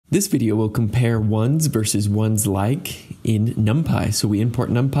This video will compare ones versus ones like in NumPy. So we import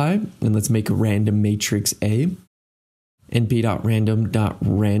NumPy and let's make a random matrix A,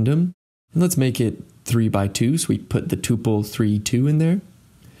 np.random.random, and let's make it 3 by 2. So we put the tuple 3, 2 in there.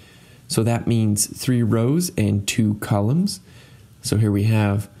 So that means 3 rows and 2 columns. So here we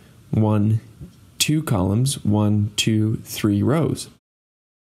have 1, 2 columns, 1, 2, 3 rows.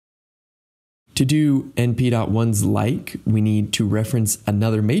 To do np.ones like, we need to reference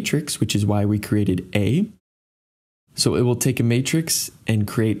another matrix, which is why we created A. So it will take a matrix and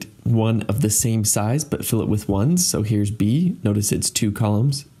create one of the same size, but fill it with ones. So here's B. Notice it's 2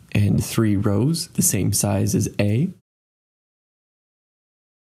 columns and 3 rows, the same size as A.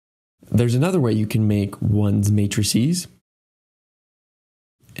 There's another way you can make ones matrices,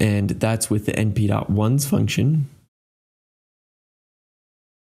 and that's with the np.ones function.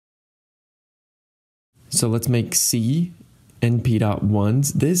 So let's make C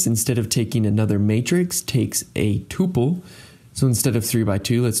np.ones. This, instead of taking another matrix, takes a tuple. So instead of 3 by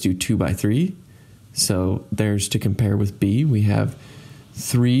 2, let's do 2 by 3. So there's to compare with B. We have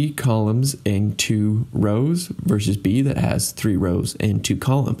 3 columns and 2 rows versus B that has 3 rows and 2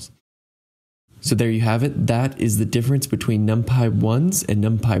 columns. So there you have it. That is the difference between NumPy ones and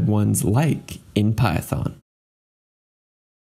NumPy ones like in Python.